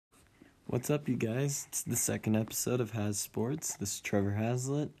What's up, you guys? It's the second episode of Has Sports. This is Trevor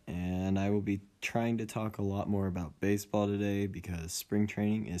Hazlitt, and I will be trying to talk a lot more about baseball today because spring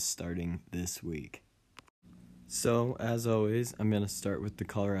training is starting this week. So, as always, I'm going to start with the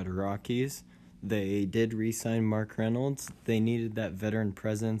Colorado Rockies. They did re-sign Mark Reynolds. They needed that veteran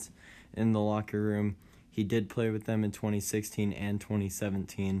presence in the locker room. He did play with them in 2016 and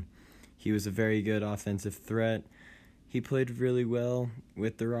 2017. He was a very good offensive threat. He played really well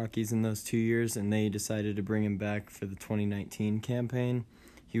with the Rockies in those 2 years, and they decided to bring him back for the 2019 campaign.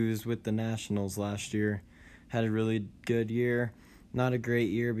 He was with the Nationals last year, had a really good year. Not a great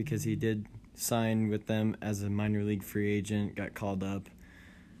year because he did sign with them as a minor league free agent, got called up.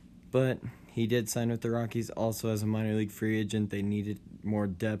 But he did sign with the Rockies also as a minor league free agent. They needed more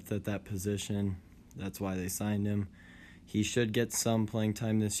depth at that position. That's why they signed him. He should get some playing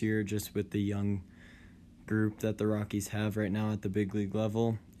time this year just with the young group that the Rockies have right now at the big league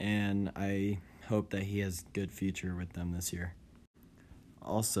level, and I hope that he has a good future with them this year.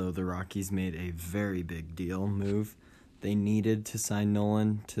 Also, the Rockies made a very big deal move. They needed to sign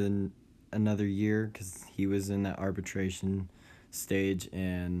Nolan to another year because he was in that arbitration stage,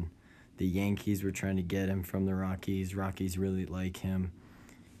 and the Yankees were trying to get him from the Rockies. Rockies really like him.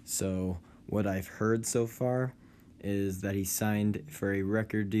 So what I've heard so far is that he signed for a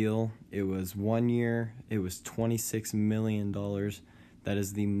record deal. It was 1 year. It was $26 million. That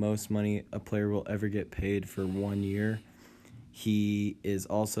is the most money a player will ever get paid for 1 year. He is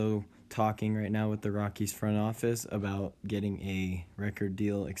also talking right now with the Rockies front office about getting a record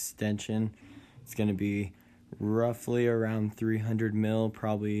deal extension. It's going to be roughly around $300 million,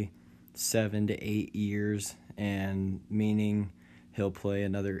 probably 7 to 8 years, and meaning he'll play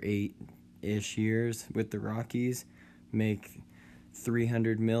another 8-ish years with the Rockies, make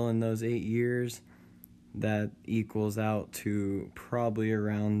 $300 million in those 8 years. That equals out to probably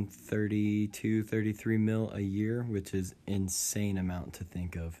around $32-33 million a year, which is insane amount to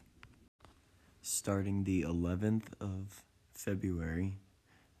think of. Starting the 11th of February,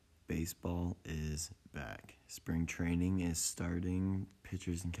 baseball is back. Spring training is starting.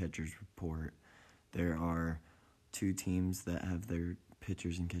 Pitchers and catchers report. There are 2 teams that have their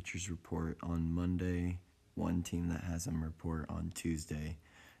pitchers and catchers report on Monday, 1 team that has them report on Tuesday,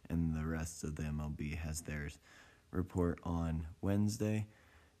 and the rest of the MLB has theirs report on Wednesday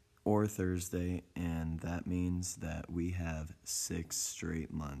or Thursday, and that means that we have 6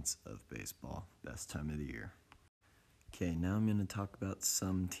 straight months of baseball. Best time of the year. Okay, now I'm going to talk about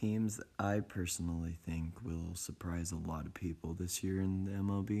some teams that I personally think will surprise a lot of people this year in the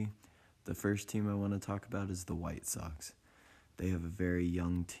MLB. The first team I want to talk about is the White Sox. They have a very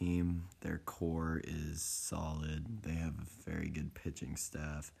young team. Their core is solid. They have a very good pitching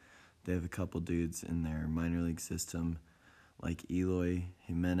staff. They have a couple dudes in their minor league system, like Eloy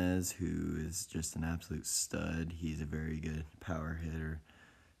Jimenez, who is just an absolute stud. He's a very good power hitter.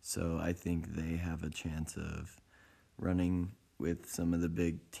 So I think they have a chance of running with some of the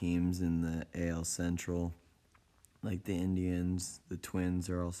big teams in the AL Central, like the Indians. The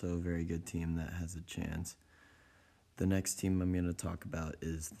Twins are also a very good team that has a chance. The next team I'm going to talk about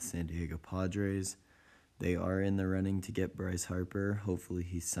is the San Diego Padres. They are in the running to get Bryce Harper. Hopefully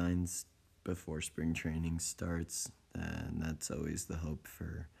he signs before spring training starts, and that's always the hope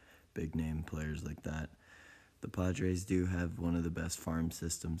for big-name players like that. The Padres do have one of the best farm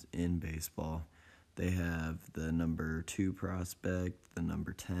systems in baseball. They have the number 2 prospect, the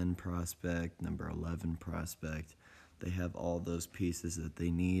number 10 prospect, number 11 prospect. They have all those pieces that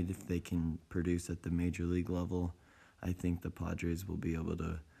they need. If they can produce at the major league level, I think the Padres will be able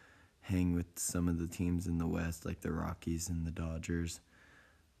to hang with some of the teams in the West, like the Rockies and the Dodgers.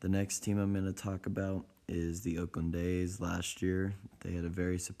 The next team I'm going to talk about is the Oakland A's. Last year, they had a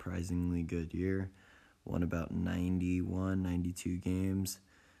very surprisingly good year, won about 91, 92 games.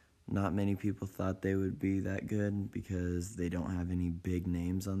 Not many people thought they would be that good because they don't have any big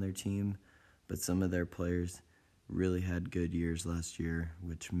names on their team, but some of their players really had good years last year,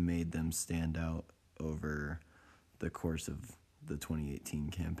 which made them stand out over the course of the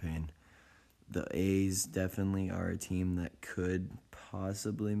 2018 campaign. The A's definitely are a team that could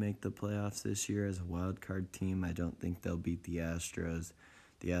possibly make the playoffs this year as a wild card team. I don't think they'll beat the Astros.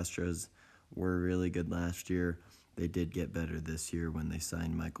 The Astros were really good last year. They did get better this year when they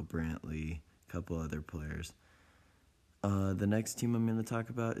signed Michael Brantley, a couple other players. The next team I'm going to talk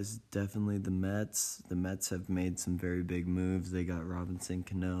about is definitely the Mets. The Mets have made some very big moves. They got Robinson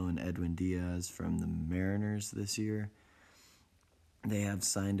Cano and Edwin Diaz from the Mariners this year. They have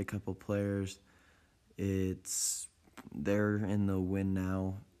signed a couple players. They're in the win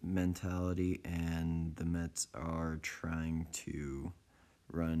now mentality, and the Mets are trying to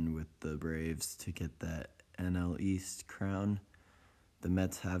run with the Braves to get that NL East crown. The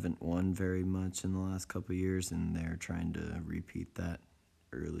Mets haven't won very much in the last couple of years, and they're trying to repeat that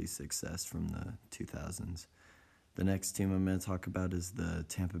early success from the 2000s. The next team I'm going to talk about is the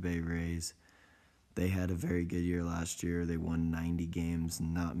Tampa Bay Rays. They had a very good year last year. They won 90 games.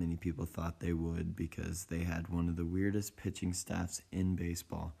 Not many people thought they would because they had one of the weirdest pitching staffs in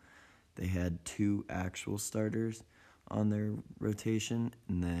baseball. They had 2 actual starters on their rotation,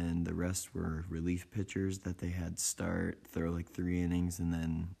 and then the rest were relief pitchers that they had start, throw like 3 innings, and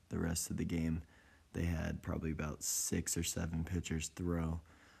then the rest of the game they had probably about 6 or 7 pitchers throw,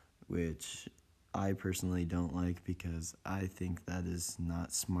 which I personally don't like because I think that is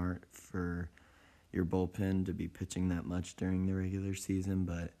not smart for your bullpen to be pitching that much during the regular season,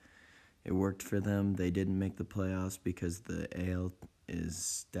 but it worked for them. They didn't make the playoffs because the AL is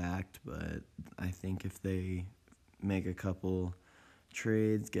stacked, but I think if they make a couple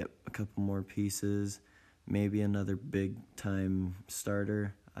trades, get a couple more pieces, maybe another big-time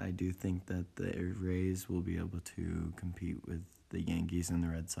starter, I do think that the Rays will be able to compete with the Yankees and the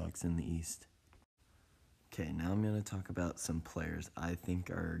Red Sox in the East. Okay, now I'm going to talk about some players I think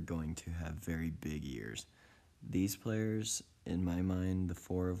are going to have very big years. These players, in my mind, the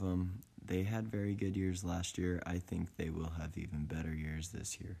 4 of them, they had very good years last year. I think they will have even better years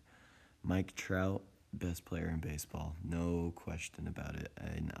this year. Mike Trout, best player in baseball, no question about it.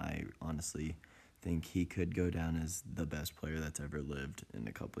 And I honestly think he could go down as the best player that's ever lived in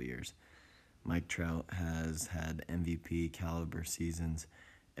a couple years. Mike Trout has had MVP caliber seasons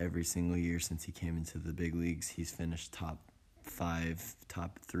every single year since he came into the big leagues. He's finished top 5,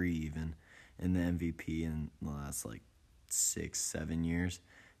 top 3 even in the MVP in the last 6-7 years.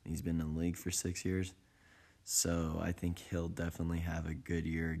 He's been in the league for 6 years. So I think he'll definitely have a good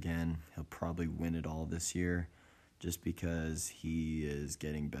year again. He'll probably win it all this year just because he is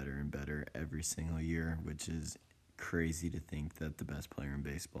getting better and better every single year, which is crazy to think that the best player in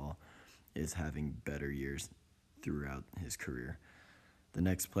baseball is having better years throughout his career. The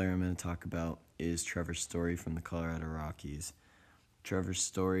next player I'm going to talk about is Trevor Story from the Colorado Rockies. Trevor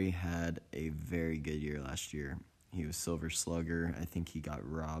Story had a very good year last year. He was Silver Slugger. I think he got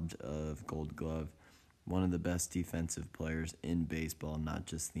robbed of Gold Glove. One of the best defensive players in baseball, not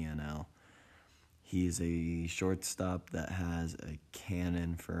just the NL. He's a shortstop that has a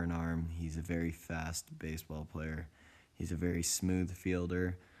cannon for an arm. He's a very fast baseball player. He's a very smooth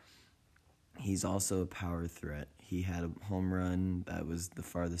fielder. He's also a power threat. He had a home run that was the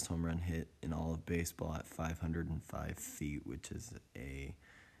farthest home run hit in all of baseball at 505 feet, which is a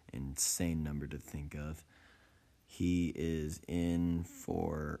insane number to think of. He is in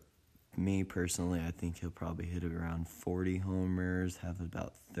for me personally. I think he'll probably hit around 40 homers, have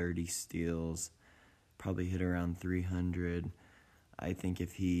about 30 steals, probably hit around 300. I think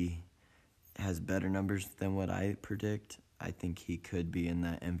if he has better numbers than what I predict, I think he could be in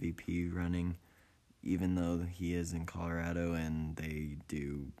that MVP running, even though he is in Colorado and they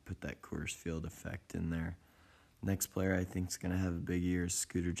do put that Coors Field effect in there. Next player I think is going to have a big year is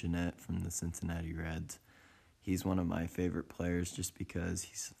Scooter Gennett from the Cincinnati Reds. He's one of my favorite players just because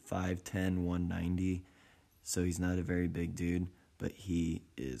he's 5'10", 190, so he's not a very big dude, but he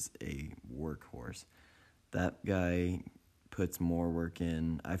is a workhorse. That guy puts more work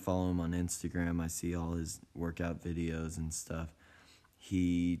in. I follow him on Instagram. I see all his workout videos and stuff.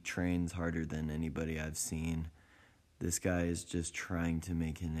 He trains harder than anybody I've seen. This guy is just trying to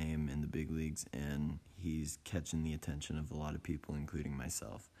make a name in the big leagues, and he's catching the attention of a lot of people, including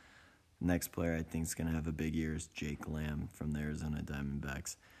myself. Next player I think is going to have a big year is Jake Lamb from the Arizona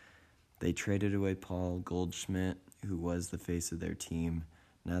Diamondbacks. They traded away Paul Goldschmidt, who was the face of their team.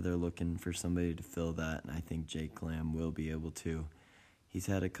 Now they're looking for somebody to fill that, and I think Jake Lamb will be able to. He's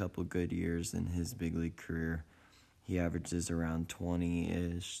had a couple good years in his big league career. He averages around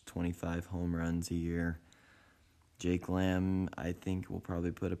 20-ish, 25 home runs a year. Jake Lamb, I think, will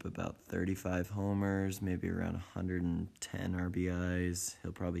probably put up about 35 homers, maybe around 110 RBIs.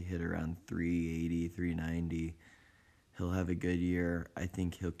 He'll probably hit around 380, 390. He'll have a good year. I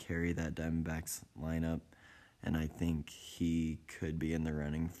think he'll carry that Diamondbacks lineup, and I think he could be in the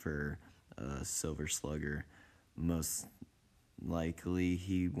running for a Silver Slugger. Most likely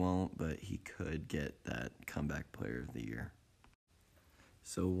he won't, but he could get that comeback player of the year.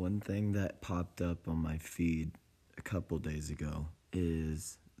 So one thing that popped up on my feed a couple days ago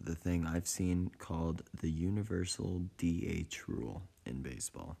is the thing I've seen called the universal DH rule in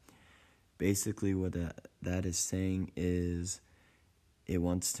baseball. Basically what that is saying is it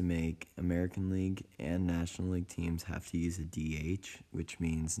wants to make American League and National League teams have to use a DH, which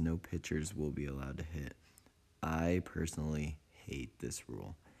means no pitchers will be allowed to hit. I personally hate this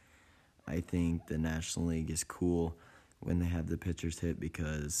rule. I think the National League is cool when they have the pitchers hit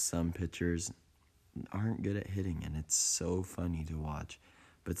because some pitchers aren't good at hitting, and it's so funny to watch.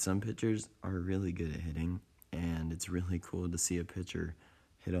 But some pitchers are really good at hitting, and it's really cool to see a pitcher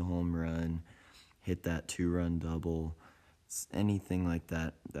hit a home run, hit that 2-run double, anything like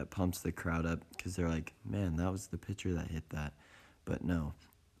that pumps the crowd up because they're like, man, that was the pitcher that hit that. But no,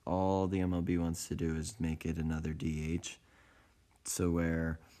 all the MLB wants to do is make it another DH, so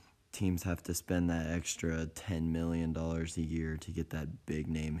where teams have to spend that extra $10 million a year to get that big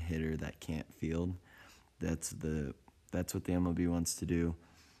name hitter that can't field. That's what the MLB wants to do.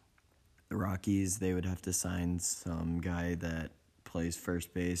 The Rockies, they would have to sign some guy that plays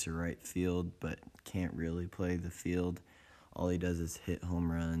first base or right field but can't really play the field. All he does is hit home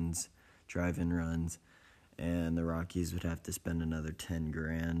runs, drive-in runs, and the Rockies would have to spend another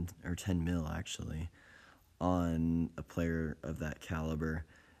 $10,000 or $10 million actually on a player of that caliber.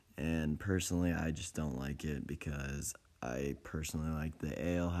 And personally, I just don't like it because I personally like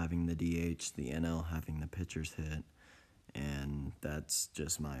the AL having the DH, the NL having the pitchers hit, and that's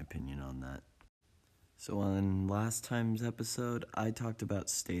just my opinion on that. So on last time's episode, I talked about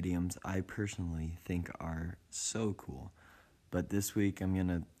stadiums I personally think are so cool. But this week, I'm going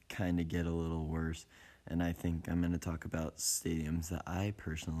to kind of get a little worse, and I think I'm going to talk about stadiums that I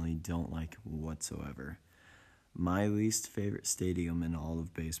personally don't like whatsoever. My least favorite stadium in all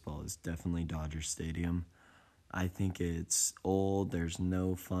of baseball is definitely Dodger Stadium. I think it's old, there's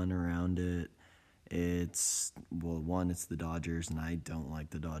no fun around it. It's the Dodgers, and I don't like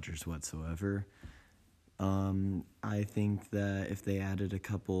the Dodgers whatsoever. I think that if they added a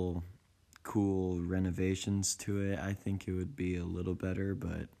couple cool renovations to it, I think it would be a little better,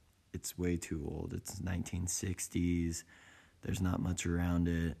 but it's way too old. It's 1960s. There's not much around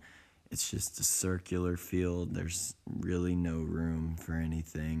it. It's just a circular field. There's really no room for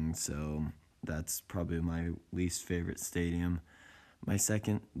anything, so that's probably my least favorite stadium. My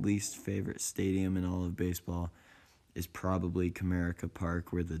second least favorite stadium in all of baseball is probably Comerica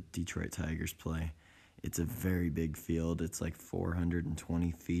Park, where the Detroit Tigers play. It's a very big field. It's like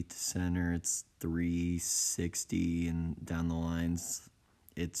 420 feet to center. It's 360 and down the lines.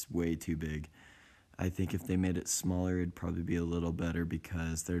 It's way too big. I think if they made it smaller, it'd probably be a little better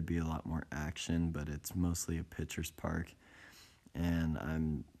because there'd be a lot more action, but it's mostly a pitcher's park. And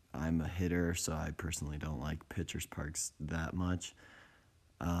I'm a hitter, so I personally don't like pitcher's parks that much.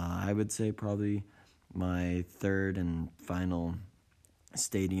 I would say probably my third and final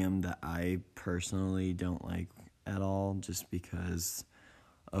stadium that I personally don't like at all, just because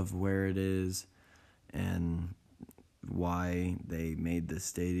of where it is and why they made the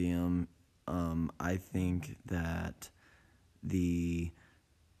stadium. I think that the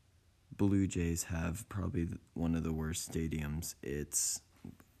Blue Jays have probably one of the worst stadiums. It's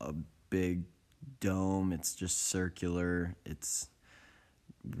a big dome. It's just circular. It's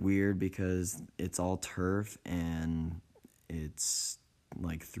weird because it's all turf and it's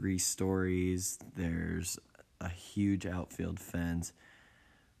like 3 stories. There's a huge outfield fence.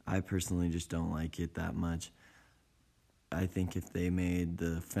 I personally just don't like it that much. I think if they made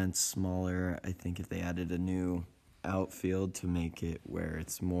the fence smaller, I think if they added a new outfield to make it where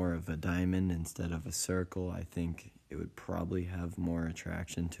it's more of a diamond instead of a circle, I think it would probably have more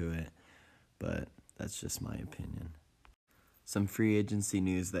attraction to it. But that's just my opinion. Some free agency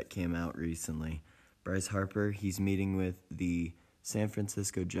news that came out recently. Bryce Harper, he's meeting with the San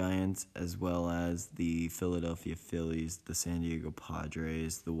Francisco Giants as well as the Philadelphia Phillies, the San Diego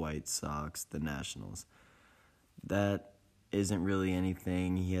Padres, the White Sox, the Nationals. That isn't really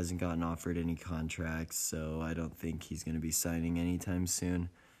anything. He hasn't gotten offered any contracts, so I don't think he's going to be signing anytime soon.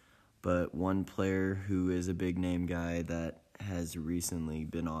 But one player who is a big name guy that has recently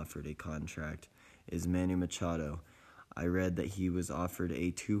been offered a contract is Manny Machado. I read that he was offered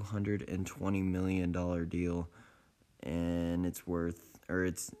a $220 million deal, and its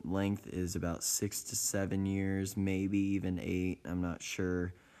length is about 6 to 7 years, maybe even 8, I'm not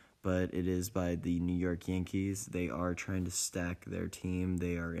sure. But it is by the New York Yankees. They are trying to stack their team.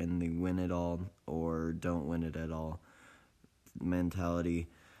 They are in the win it all or don't win it at all mentality.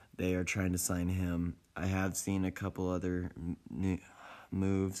 They are trying to sign him. I have seen a couple other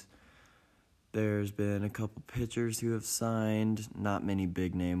moves. There's been a couple pitchers who have signed, not many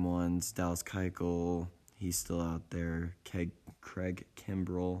big name ones. Dallas Keuchel, he's still out there. Craig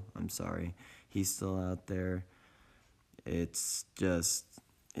Kimbrell, he's still out there. It's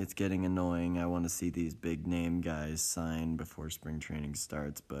getting annoying. I want to see these big name guys sign before spring training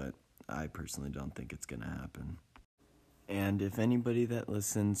starts, but I personally don't think it's going to happen. And if anybody that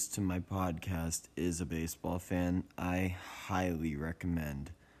listens to my podcast is a baseball fan, I highly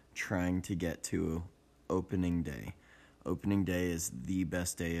recommend trying to get to opening day. Opening day is the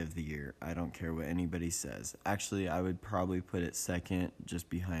best day of the year. I don't care what anybody says. Actually, I would probably put it second, just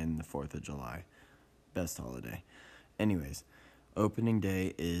behind the 4th of July. Best holiday. Anyways, opening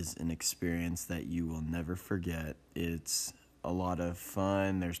day is an experience that you will never forget. It's a lot of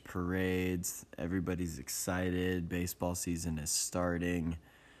fun. There's parades. Everybody's excited. Baseball season is starting.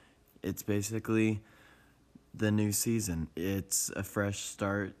 It's basically the new season. It's a fresh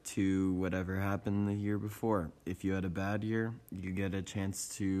start to whatever happened the year before. If you had a bad year, you get a chance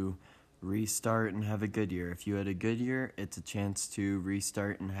to restart and have a good year. If you had a good year, it's a chance to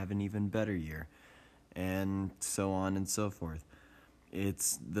restart and have an even better year, and so on and so forth.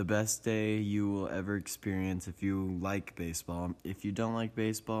 It's the best day you will ever experience if you like baseball. If you don't like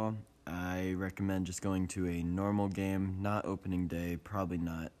baseball, I recommend just going to a normal game, not opening day, probably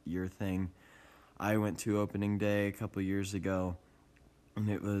not your thing. I went to opening day a couple years ago, and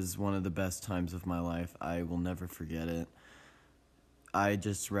it was one of the best times of my life. I will never forget it. I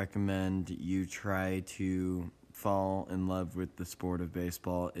just recommend you try to fall in love with the sport of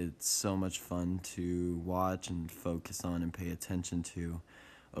baseball. It's so much fun to watch and focus on and pay attention to.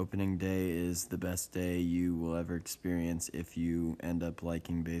 Opening day is the best day you will ever experience if you end up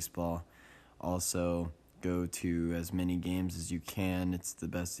liking baseball. Also, go to as many games as you can. It's the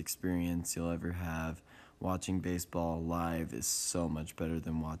best experience you'll ever have. Watching baseball live is so much better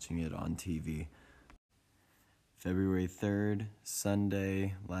than watching it on TV. February 3rd,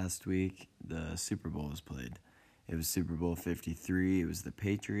 Sunday, last week, the Super Bowl was played. It was Super Bowl 53. It was the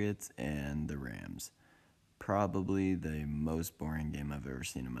Patriots and the Rams. Probably the most boring game I've ever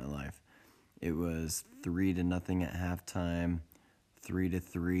seen in my life. It was 3-0 at halftime,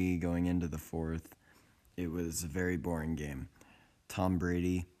 3-3 going into the fourth. It was a very boring game. Tom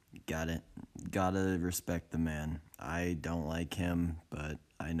Brady, gotta respect the man. I don't like him, but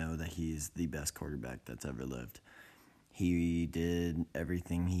I know that he's the best quarterback that's ever lived. He did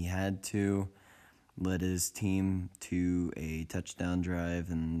everything he had to, led his team to a touchdown drive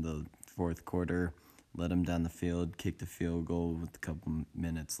in the fourth quarter, led him down the field, kicked a field goal with a couple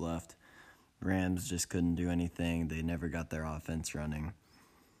minutes left. Rams just couldn't do anything. They never got their offense running.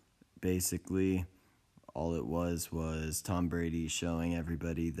 Basically, all it was Tom Brady showing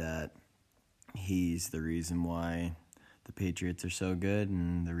everybody that he's the reason why the Patriots are so good,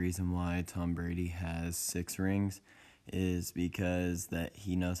 and the reason why Tom Brady has 6 rings is because that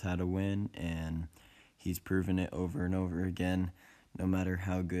he knows how to win, and he's proven it over and over again. No matter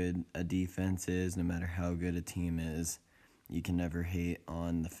how good a defense is, no matter how good a team is, you can never hate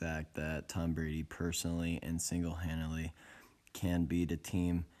on the fact that Tom Brady personally and single-handedly can beat a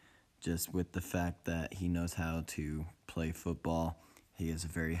team just with the fact that he knows how to play football. He has a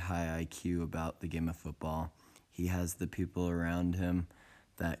very high IQ about the game of football. He has the people around him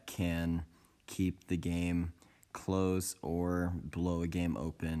that can keep the game close or blow a game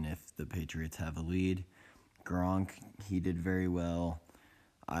open if the Patriots have a lead. Gronk, he did very well.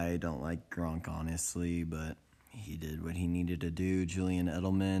 I don't like Gronk, honestly, but he did what he needed to do. Julian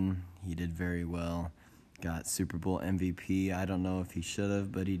Edelman, he did very well. Got Super Bowl MVP. I don't know if he should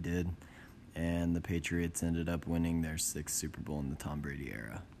have, but he did. And the Patriots ended up winning their 6th Super Bowl in the Tom Brady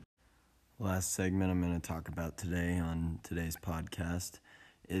era. Last segment I'm going to talk about today on today's podcast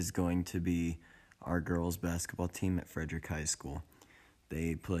is going to be our girls' basketball team at Frederick High School.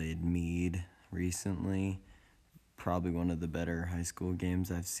 They played Meade recently, probably one of the better high school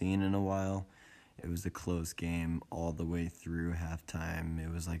games I've seen in a while. It was a close game all the way through halftime.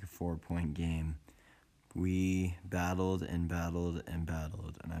 It was like a 4-point game. We battled and battled and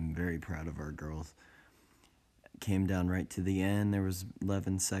battled, and I'm very proud of our girls. Came down right to the end. There was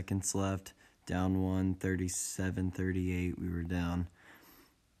 11 seconds left. Down 1, 37-38. We were down.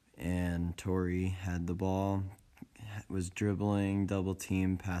 And Tori had the ball, was dribbling, double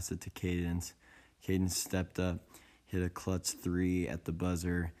team, pass it to Cadence. Cadence stepped up, hit a clutch 3 at the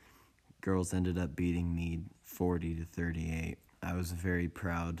buzzer. Girls ended up beating Meade 40-38. I was very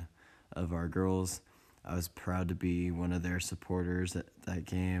proud of our girls. I was proud to be one of their supporters at that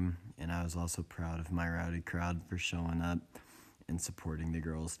game, and I was also proud of my rowdy crowd for showing up and supporting the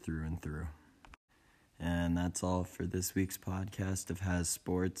girls through and through. And that's all for this week's podcast of Has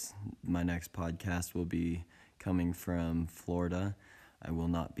Sports. My next podcast will be coming from Florida. I will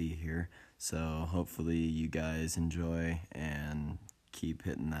not be here, so hopefully you guys enjoy and keep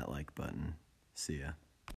hitting that like button. See ya.